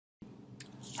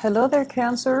Hello there,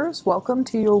 Cancers. Welcome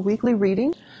to your weekly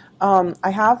reading. I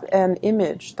have an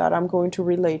image that I'm going to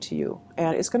relay to you,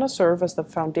 and it's going to serve as the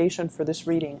foundation for this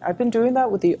reading. I've been doing that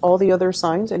with all the other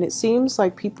signs, and it seems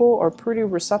like people are pretty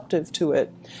receptive to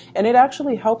it. And it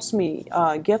actually helps me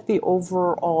get the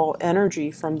overall energy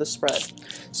from the spread.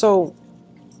 So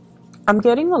I'm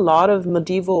getting a lot of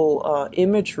medieval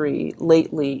imagery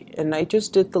lately, and I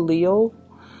just did the Leo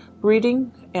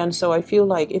reading, and so I feel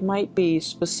like it might be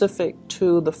specific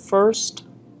to the first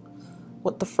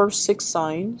six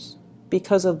signs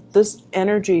because of this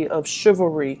energy of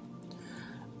chivalry.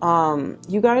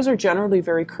 You guys are generally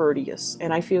very courteous,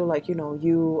 and I feel like you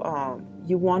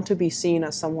want to be seen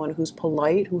as someone who's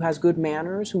polite, who has good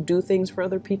manners, who do things for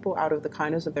other people out of the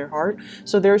kindness of their heart.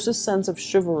 So there's this sense of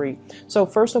chivalry. So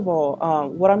first of all,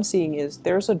 what I'm seeing is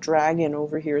there's a dragon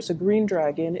over here. It's a green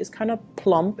dragon. It's kind of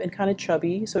plump and kind of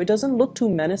chubby, so it doesn't look too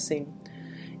menacing,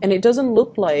 and it doesn't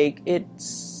look like it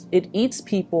eats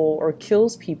people or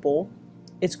kills people.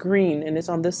 It's green and it's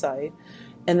on this side.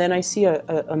 And then I see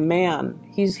a man.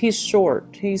 He's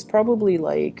short. He's probably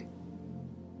like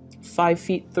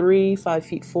 5'3",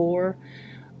 5'4".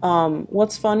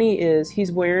 What's funny is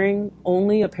he's wearing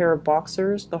only a pair of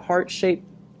boxers, the heart-shaped,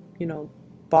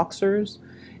 boxers,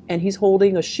 and he's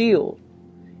holding a shield,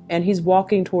 and he's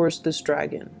walking towards this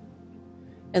dragon.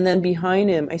 And then behind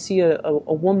him, I see a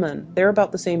woman. They're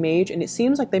about the same age, and it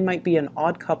seems like they might be an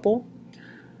odd couple,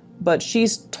 but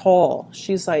she's tall.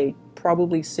 She's like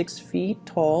probably 6 feet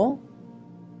tall.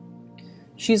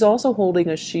 She's also holding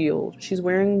a shield. She's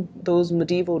wearing those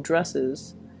medieval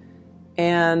dresses,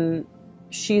 and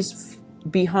she's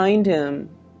behind him,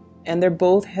 and they're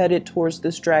both headed towards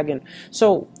this dragon.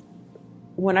 So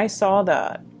when I saw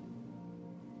that,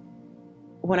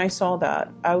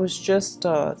 I was just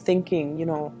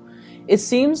thinking, it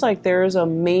seems like there's a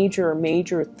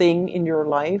major thing in your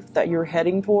life that you're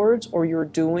heading towards or you're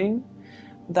doing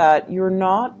that you're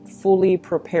not fully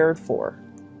prepared for.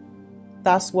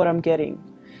 That's what I'm getting.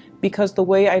 Because the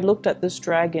way I looked at this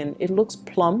dragon, it looks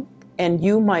plump, and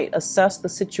you might assess the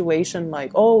situation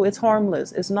like, oh, it's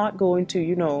harmless. It's not going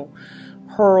to,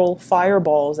 hurl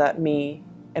fireballs at me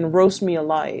and roast me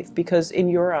alive, because in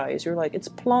your eyes, you're like, it's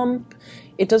plump.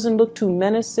 It doesn't look too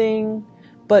menacing,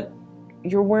 but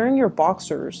you're wearing your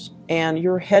boxers and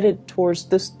you're headed towards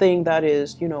this thing that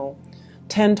is,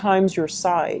 10 times your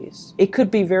size. It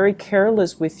could be very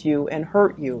careless with you and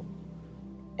hurt you.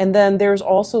 And then there's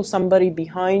also somebody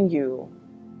behind you,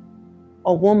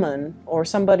 a woman or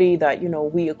somebody that,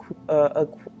 we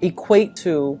equate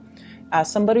to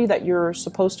as somebody that you're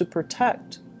supposed to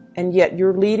protect. And yet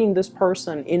you're leading this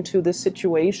person into this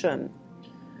situation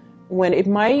when it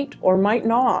might or might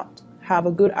not have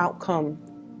a good outcome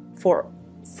for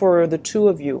the two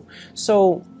of you.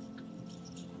 So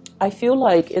I feel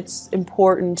like it's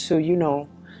important to,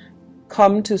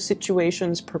 come to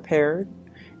situations prepared.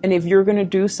 And if you're going to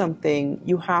do something,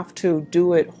 you have to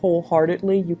do it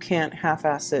wholeheartedly. You can't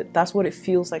half-ass it. That's what it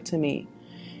feels like to me.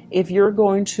 If you're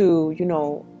going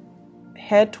to,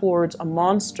 head towards a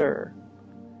monster,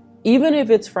 even if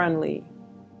it's friendly,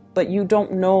 but you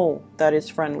don't know that it's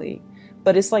friendly,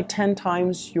 but it's like 10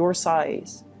 times your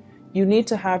size, you need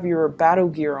to have your battle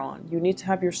gear on. You need to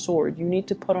have your sword. You need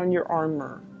to put on your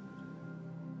armor.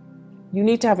 You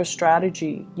need to have a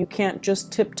strategy. You can't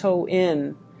just tiptoe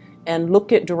in and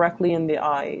look it directly in the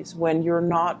eyes when you're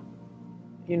not,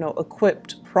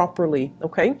 equipped properly,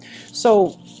 okay?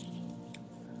 So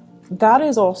that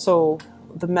is also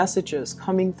the messages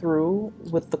coming through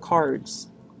with the cards.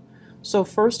 So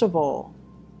first of all,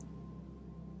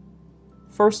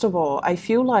 I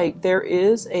feel like there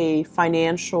is a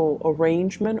financial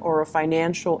arrangement or a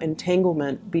financial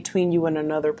entanglement between you and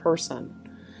another person.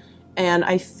 And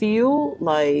I feel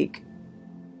like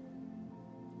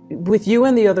with you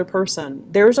and the other person,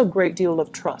 there's a great deal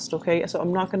of trust, okay? So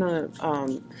I'm not going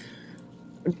to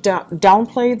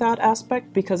downplay that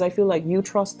aspect, because I feel like you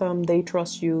trust them, they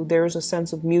trust you. There's a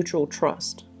sense of mutual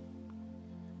trust.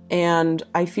 And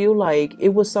I feel like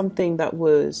it was something that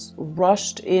was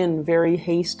rushed in very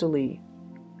hastily.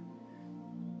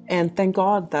 And thank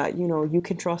God that, you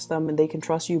can trust them and they can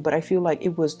trust you. But I feel like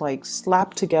it was like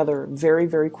slapped together very,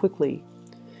 very quickly.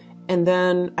 And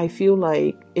then I feel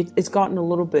like it's gotten a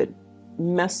little bit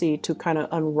messy to kind of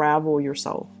unravel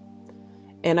yourself.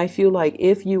 And I feel like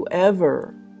if you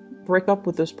ever break up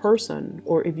with this person,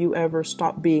 or if you ever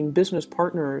stop being business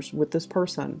partners with this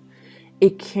person,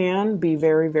 it can be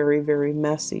very, very, very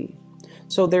messy.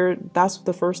 So that's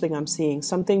the first thing I'm seeing.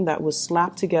 Something that was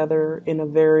slapped together in a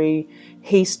very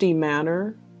hasty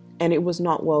manner, and it was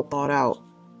not well thought out.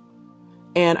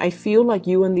 And I feel like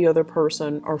you and the other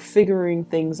person are figuring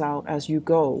things out as you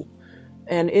go.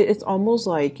 And it's almost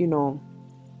like, you're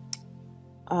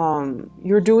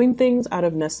doing things out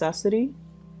of necessity,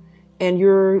 and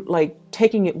you're like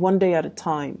taking it one day at a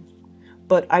time.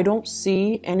 But I don't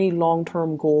see any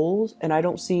long-term goals, and I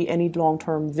don't see any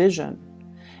long-term vision.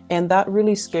 And that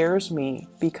really scares me,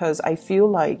 because I feel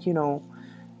like,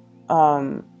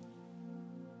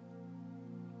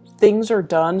 things are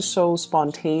done so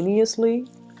spontaneously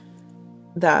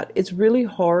that it's really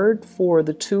hard for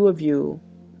the two of you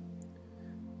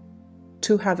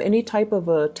to have any type of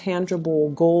a tangible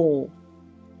goal,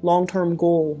 long-term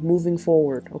goal moving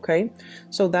forward. Okay,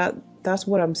 so that's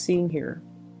what I'm seeing here.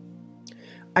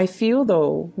 I feel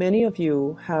though many of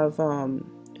you have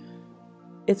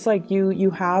it's like you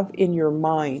have in your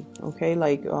mind, okay,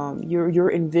 like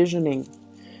you're envisioning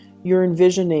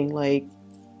like,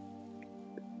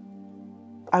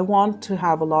 I want to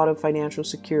have a lot of financial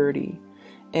security,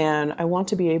 and I want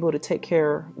to be able to take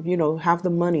care, have the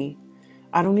money.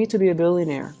 I don't need to be a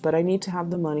billionaire, but I need to have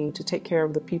the money to take care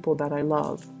of the people that I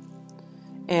love.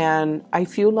 And I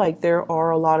feel like there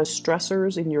are a lot of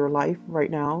stressors in your life right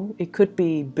now. It could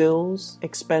be bills,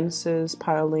 expenses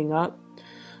piling up.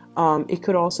 It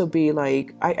could also be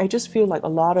like, I just feel like a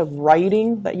lot of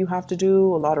writing that you have to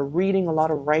do, a lot of reading, a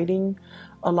lot of writing,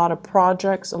 a lot of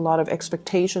projects, a lot of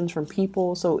expectations from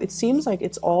people. So it seems like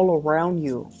it's all around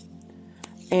you.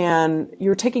 And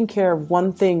you're taking care of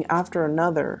one thing after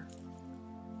another.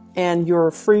 And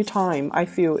your free time, I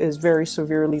feel, is very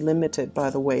severely limited, by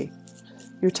the way.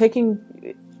 You're taking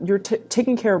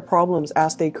care of problems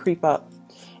as they creep up.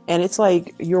 And it's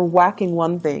like you're whacking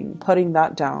one thing, putting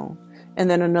that down, and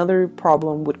then another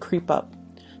problem would creep up.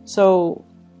 So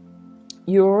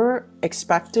you're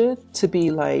expected to be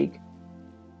like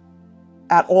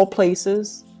at all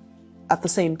places at the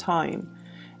same time.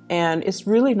 And it's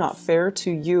really not fair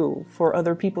to you for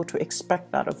other people to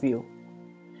expect that of you.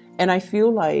 And I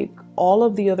feel like all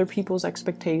of the other people's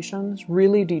expectations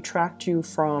really detract you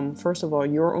from, first of all,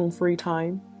 your own free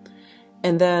time.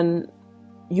 And then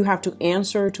you have to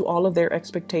answer to all of their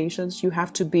expectations. You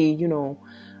have to be,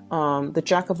 the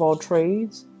jack of all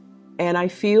trades. And I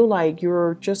feel like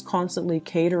you're just constantly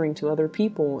catering to other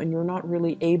people, and you're not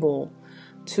really able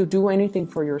to do anything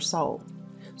for yourself.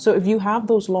 So if you have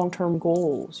those long-term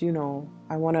goals,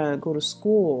 I want to go to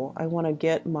school, I want to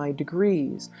get my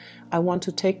degrees, I want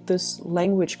to take this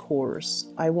language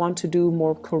course, I want to do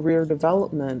more career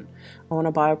development, I want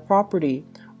to buy a property.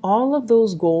 All of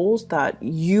those goals that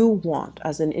you want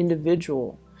as an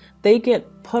individual, they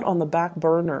get put on the back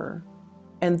burner,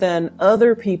 and then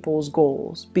other people's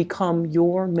goals become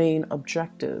your main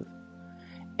objective.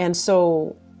 And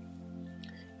so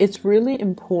it's really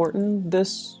important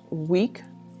this week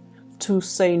to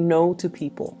say no to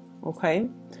people, okay?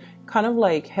 Kind of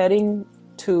like heading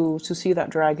to see that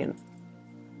dragon.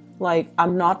 Like,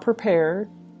 I'm not prepared.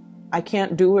 I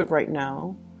can't do it right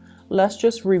now. Let's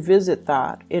just revisit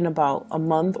that in about a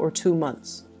month or 2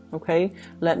 months, okay?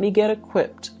 Let me get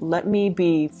equipped. Let me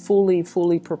be fully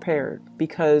prepared,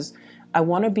 because I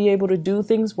want to be able to do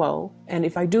things well. And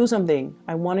if I do something,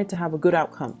 I want it to have a good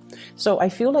outcome. So I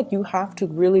feel like you have to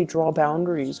really draw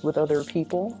boundaries with other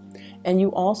people. And you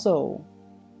also,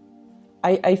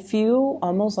 I feel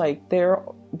almost like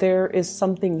there is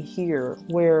something here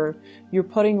where you're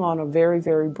putting on a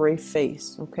very brave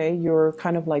face, okay? You're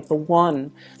kind of like the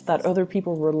one that other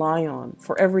people rely on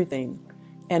for everything.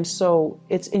 And so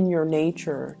it's in your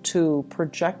nature to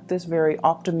project this very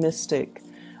optimistic,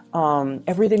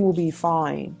 everything will be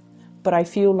fine. But I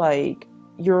feel like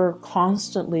you're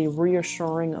constantly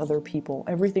reassuring other people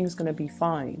everything's going to be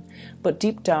fine. But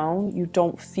deep down, you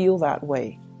don't feel that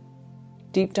way.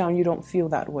 Deep down, you don't feel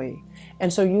that way.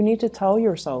 And so you need to tell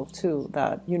yourself too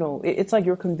that, it's like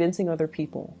you're convincing other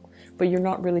people, but you're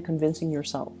not really convincing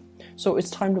yourself. So it's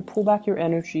time to pull back your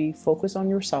energy, focus on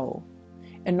yourself,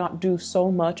 and not do so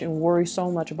much and worry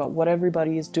so much about what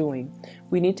everybody is doing.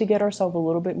 We need to get ourselves a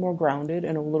little bit more grounded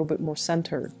and a little bit more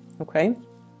centered, okay?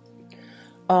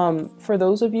 For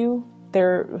those of you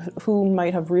there who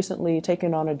might have recently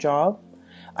taken on a job,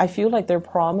 I feel like they're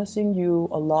promising you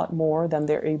a lot more than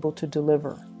they're able to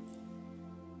deliver,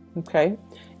 okay?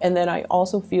 And then I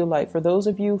also feel like for those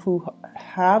of you who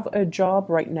have a job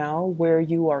right now where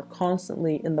you are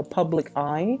constantly in the public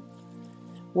eye,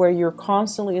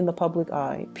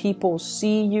 people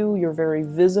see you, you're very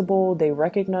visible, they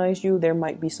recognize you, there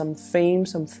might be some fame,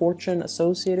 some fortune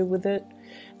associated with it.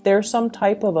 There's some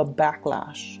type of a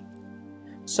backlash.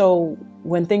 So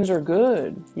when things are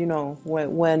good,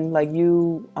 when like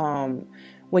you,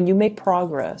 when you make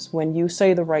progress, when you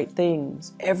say the right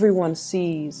things, everyone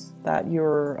sees that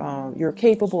you're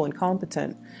capable and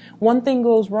competent. One thing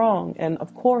goes wrong, and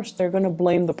of course they're going to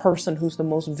blame the person who's the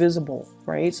most visible,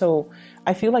 right? So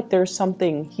I feel like there's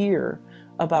something here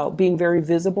about being very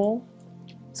visible.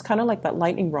 It's kind of like that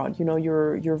lightning rod, you know,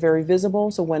 you're very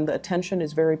visible, so when the attention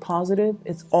is very positive,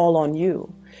 it's all on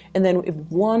you. And then if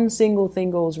one single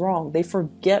thing goes wrong, they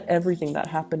forget everything that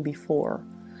happened before,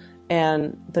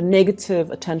 and the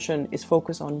negative attention is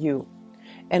focused on you.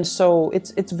 And so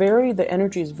it's very, the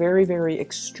energy is very, very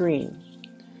extreme.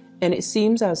 And it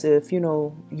seems as if, you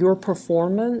know, your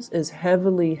performance is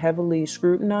heavily, heavily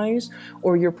scrutinized,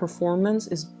 or your performance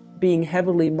is being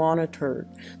heavily monitored.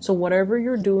 So whatever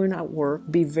you're doing at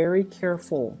work, be very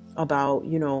careful about,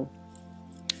 you know,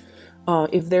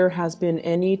 if there has been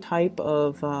any type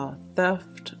of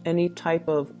theft, any type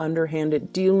of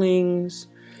underhanded dealings,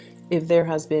 if there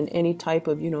has been any type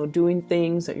of, you know, doing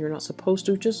things that you're not supposed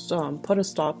to, just put a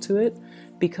stop to it,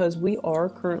 because we are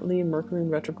currently in Mercury in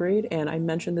retrograde. And I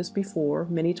mentioned this before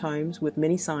many times with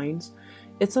many signs.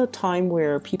 It's a time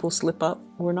where people slip up.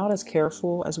 We're not as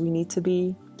careful as we need to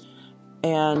be,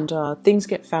 and things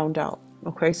get found out.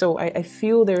 Okay, so I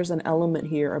feel there's an element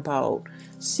here about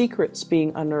secrets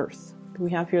being unearthed.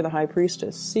 We have here the High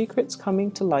Priestess, secrets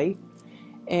coming to light,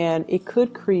 and it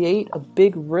could create a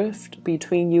big rift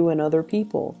between you and other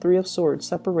people. Three of Swords,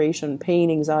 separation, pain,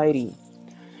 anxiety.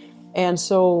 And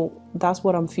so that's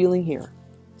what I'm feeling here.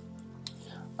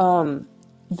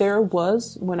 There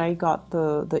was, when I got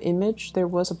the image, there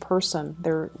was a person,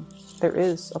 there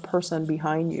is a person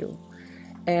behind you.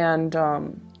 And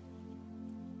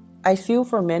I feel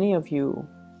for many of you,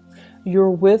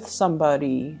 you're with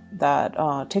somebody that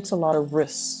takes a lot of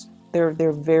risks. They're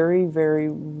very, very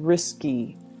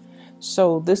risky.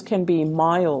 So this can be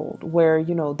mild, where,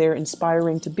 you know, they're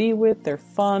inspiring to be with, they're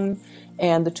fun,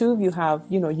 and the two of you have,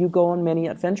 you know, you go on many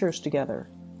adventures together.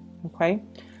 Okay?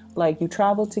 Like, you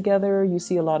travel together, you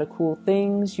see a lot of cool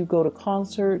things, you go to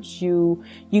concerts, you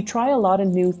try a lot of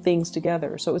new things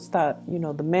together. So it's that, you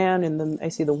know, the man, and then I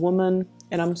see the woman,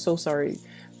 and I'm so sorry,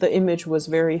 the image was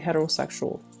very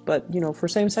heterosexual. But, you know, for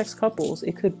same-sex couples,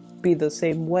 it could be the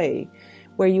same way,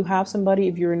 where you have somebody,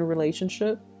 if you're in a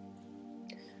relationship,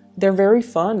 they're very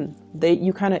fun.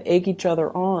 You kind of egg each other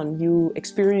on. You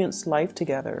experience life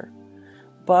together.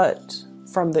 But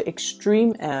from the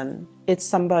extreme end, it's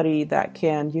somebody that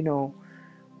can, you know,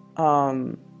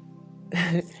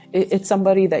 it's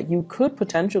somebody that you could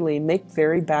potentially make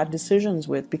very bad decisions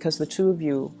with, because the two of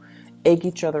you egg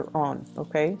each other on.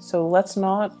 Okay, so let's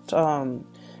not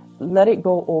let it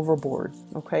go overboard.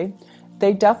 Okay,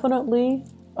 they definitely,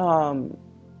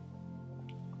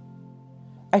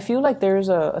 I feel like there's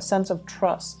a sense of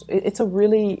trust. It's a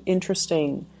really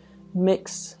interesting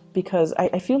mix, because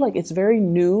I feel like it's very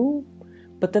new,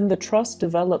 but then the trust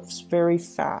develops very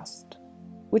fast,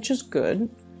 which is good.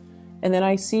 And then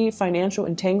I see financial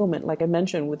entanglement, like I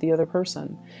mentioned, with the other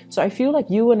person. So I feel like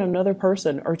you and another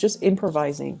person are just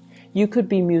improvising. You could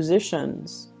be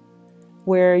musicians,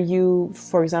 where you,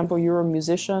 for example, you're a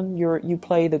musician, you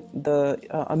play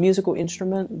a musical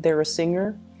instrument, they're a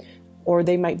singer, or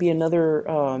they might be another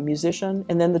musician,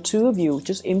 and then the two of you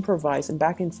just improvise and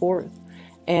back and forth,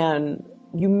 and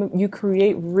you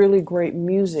create really great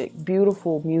music,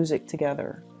 beautiful music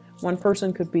together. One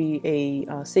person could be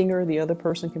a singer, the other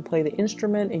person can play the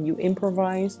instrument, and you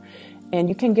improvise, and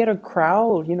you can get a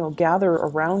crowd, you know, gather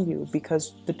around you,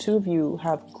 because the two of you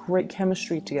have great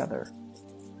chemistry together.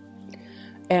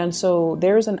 And so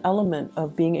there's an element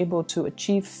of being able to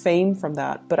achieve fame from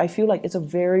that. But I feel like it's a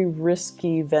very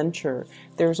risky venture.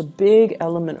 There's a big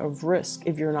element of risk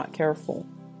if you're not careful.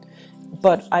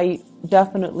 But I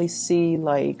definitely see,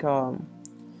 like,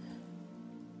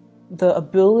 the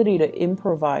ability to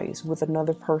improvise with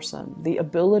another person, the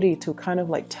ability to kind of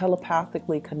like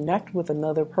telepathically connect with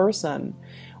another person,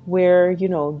 where, you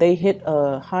know, they hit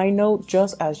a high note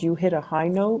just as you hit a high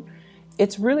note.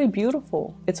 It's really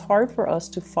beautiful. It's hard for us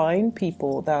to find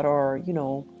people that are, you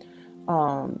know,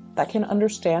 that can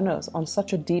understand us on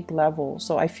such a deep level.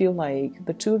 So I feel like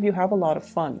the two of you have a lot of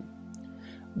fun.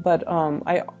 But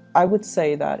I would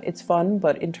say that it's fun,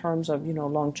 but in terms of, you know,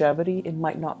 longevity, it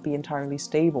might not be entirely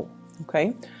stable.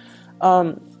 Okay.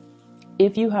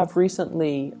 If you have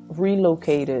recently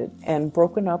relocated and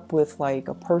broken up with like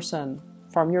a person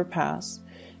from your past,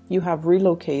 you have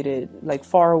relocated like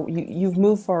far, you've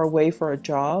moved far away for a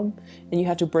job, and you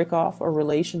had to break off a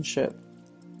relationship.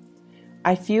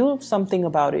 I feel something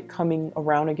about it coming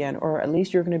around again, or at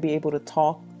least you're going to be able to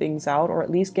talk things out, or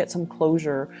at least get some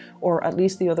closure, or at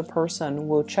least the other person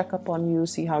will check up on you,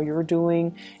 see how you're doing,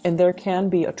 and there can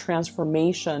be a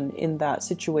transformation in that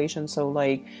situation. So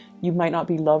like, you might not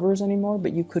be lovers anymore,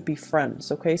 but you could be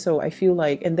friends. Okay, so I feel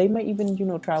like, and they might even, you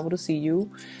know, travel to see you,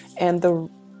 and the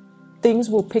things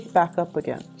will pick back up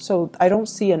again. So I don't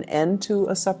see an end to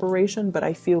a separation, but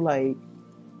I feel like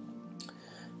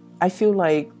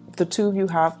the two of you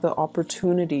have the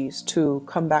opportunities to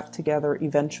come back together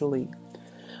eventually.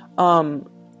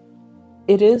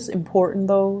 It is important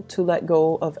though to let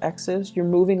go of exes.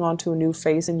 You're moving on to a new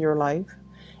phase in your life.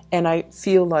 And I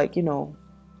feel like, you know,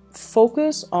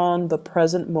 focus on the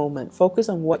present moment. Focus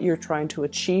on what you're trying to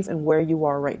achieve and where you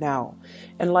are right now.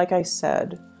 And like I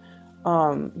said,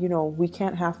 you know, we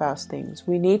can't half-ass things.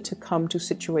 We need to come to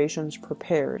situations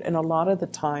prepared. And a lot of the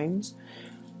times,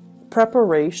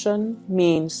 preparation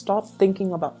means stop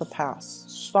thinking about the past.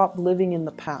 Stop living in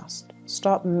the past.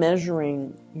 Stop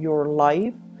measuring your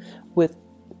life with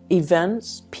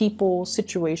events, people,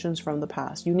 situations from the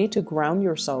past. You need to ground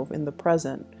yourself in the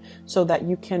present so that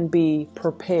you can be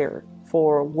prepared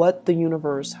for what the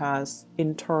universe has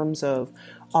in terms of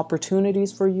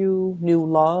opportunities for you, new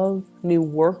love, new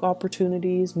work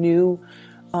opportunities, new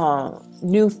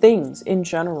things in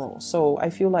general. So I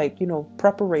feel like, you know,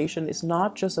 preparation is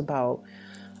not just about,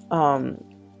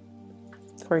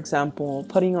 for example,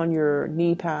 putting on your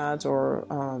knee pads or,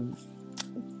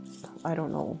 I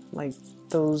don't know, like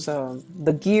those,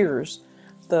 the gears,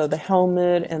 the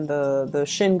helmet and the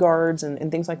shin guards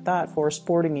and things like that for a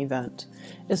sporting event.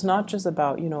 It's not just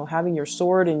about, you know, having your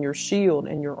sword and your shield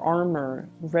and your armor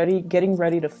ready, getting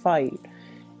ready to fight.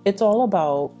 It's all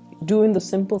about doing the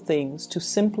simple things to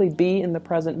simply be in the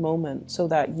present moment so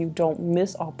that you don't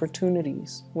miss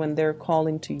opportunities when they're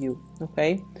calling to you,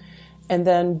 okay? And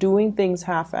then doing things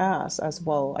half-ass as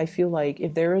well. I feel like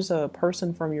if there is a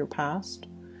person from your past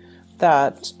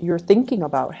that you're thinking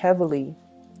about heavily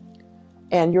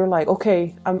and you're like,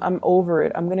 okay, I'm over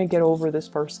it, I'm gonna get over this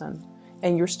person,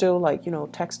 and you're still like, you know,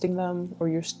 texting them, or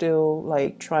you're still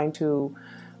like trying to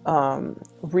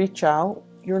reach out,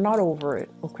 you're not over it,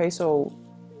 okay? So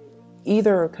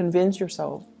either convince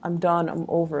yourself, I'm done, I'm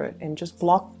over it, and just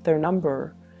block their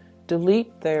number,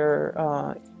 delete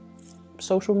their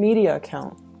social media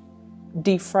account,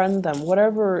 defriend them,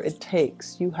 whatever it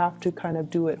takes. You have to kind of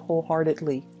do it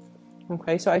wholeheartedly.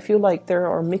 Okay, so I feel like there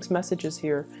are mixed messages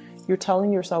here. You're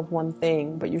telling yourself one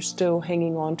thing, but you're still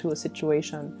hanging on to a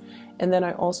situation. And then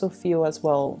I also feel as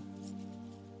well,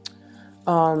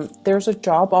 there's a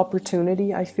job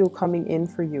opportunity I feel coming in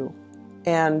for you.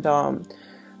 And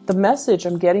the message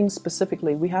I'm getting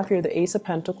specifically, we have here the Ace of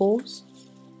Pentacles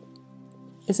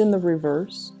is in the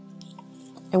reverse.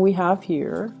 And we have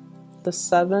here the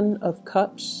Seven of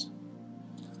Cups.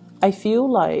 I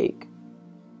feel like,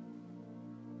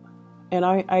 and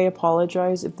I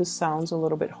apologize if this sounds a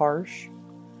little bit harsh,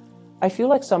 I feel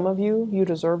like some of you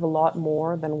deserve a lot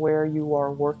more than where you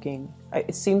are working.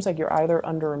 It seems like you're either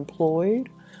underemployed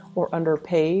or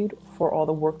underpaid for all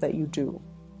the work that you do.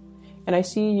 And I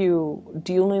see you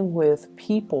dealing with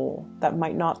people that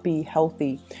might not be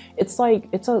healthy. It's like,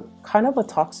 it's a kind of a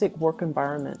toxic work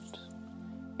environment.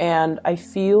 And I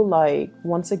feel like,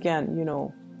 once again, you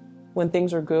know, when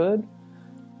things are good,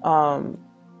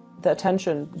 the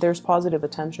attention, there's positive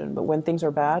attention, but when things are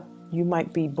bad, you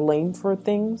might be blamed for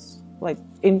things, like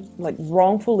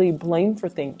wrongfully blamed for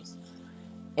things.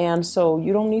 And so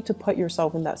you don't need to put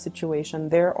yourself in that situation.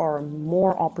 There are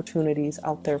more opportunities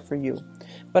out there for you.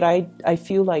 But I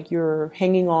feel like you're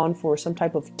hanging on for some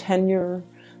type of tenure,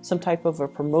 some type of a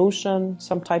promotion,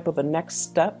 some type of a next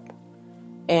step.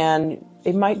 And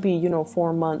it might be, you know,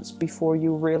 4 months before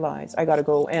you realize, I gotta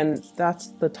go. And that's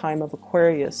the time of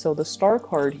Aquarius. So the Star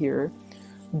card here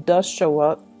does show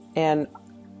up. And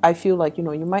I feel like, you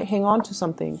know, you might hang on to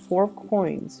something, 4 of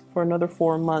Coins, for another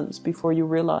 4 months before you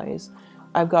realize,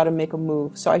 I've got to make a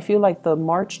move. So I feel like the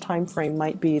March time frame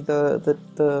might be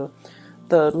the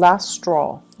last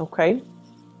straw, okay?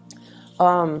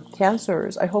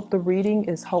 Cancers, I hope the reading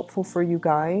is helpful for you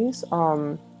guys.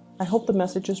 I hope the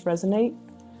messages resonate.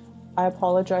 I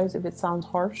apologize if it sounds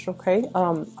harsh, okay?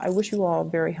 I wish you all a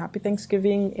very happy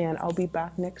Thanksgiving, and I'll be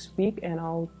back next week, and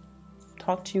I'll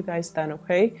talk to you guys then,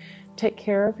 okay? Take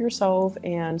care of yourself,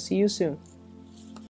 and see you soon.